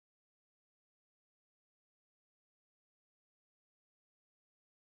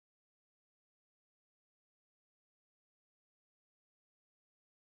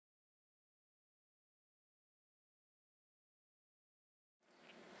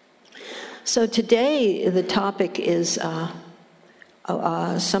So today the topic is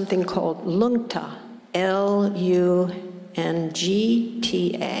something called lungta, L-U-N-G-T-A,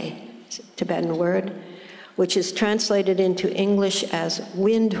 it's a Tibetan word, which is translated into English as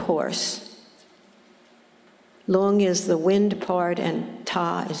wind horse. Lung is the wind part and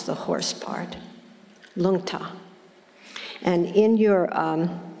ta is the horse part. Lungta. And in your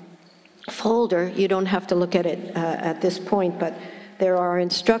folder, you don't have to look at it at this point, but there are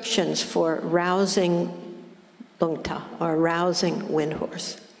instructions for rousing lungta, or rousing wind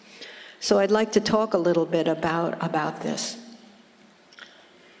horse. So I'd like to talk a little bit about this,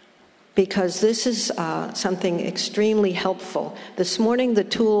 because this is something extremely helpful. This morning the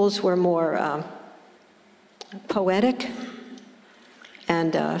tools were more poetic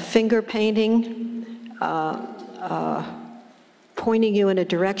and finger painting, pointing you in a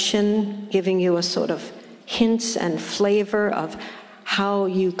direction, giving you a sort of hints and flavor of how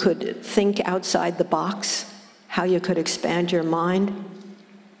you could think outside the box, how you could expand your mind,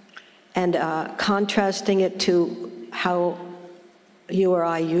 and contrasting it to how you or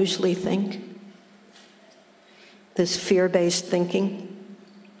I usually think, this fear-based thinking.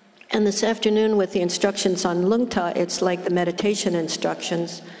 And this afternoon with the instructions on lungta, it's like the meditation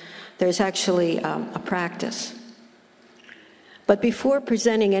instructions. There's actually a practice. But before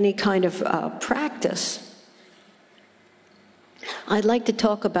presenting any kind of practice, I'd like to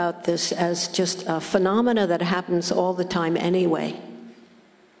talk about this as just a phenomena that happens all the time anyway.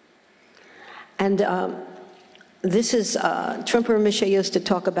 And this is, Trungpa Rinpoche used to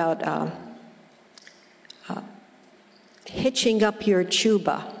talk about hitching up your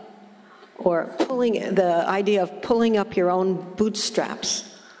chuba, or the idea of pulling up your own bootstraps.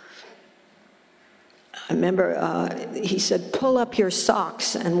 I remember he said, pull up your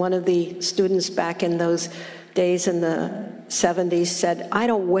socks, and one of the students back in those days in the 70s said, I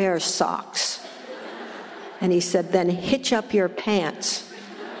don't wear socks. And he said, then hitch up your pants.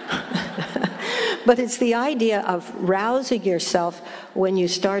 But it's the idea of rousing yourself when you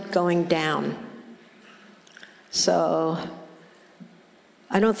start going down. So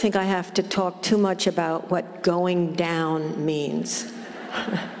I don't think I have to talk too much about what going down means.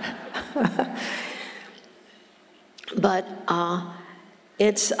 But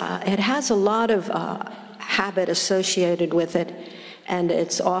it has a lot of habit associated with it, and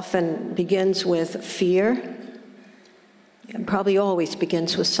it's often begins with fear. It probably always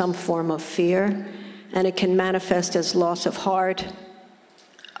begins with some form of fear, and it can manifest as loss of heart.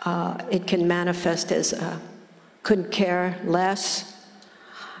 It can manifest as couldn't care less.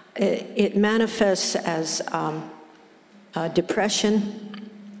 It manifests as depression,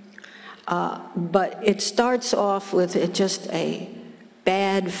 but it starts off with just a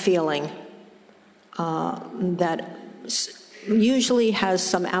bad feeling that usually has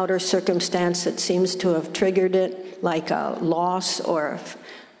some outer circumstance that seems to have triggered it, like a loss or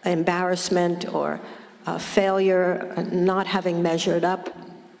embarrassment or a failure, not having measured up.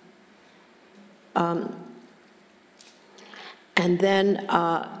 And then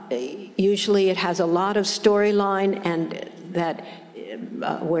usually it has a lot of storyline, and that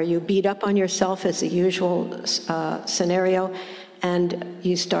where you beat up on yourself is the usual scenario, and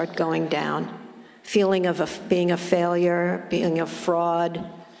you start going down. Feeling of being a failure, being a fraud.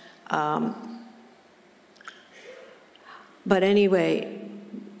 But anyway,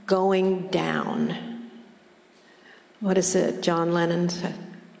 going down. What is it John Lennon said?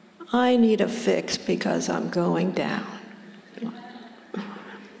 I need a fix because I'm going down.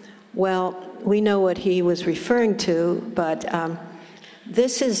 Well, we know what he was referring to, but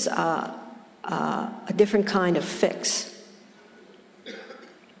this is a different kind of fix.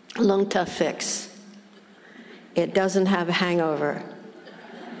 Lungta fix. It doesn't have a hangover.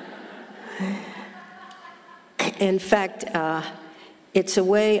 In fact, it's a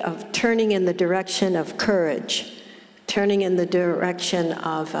way of turning in the direction of courage, turning in the direction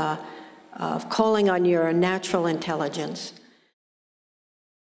of calling on your natural intelligence.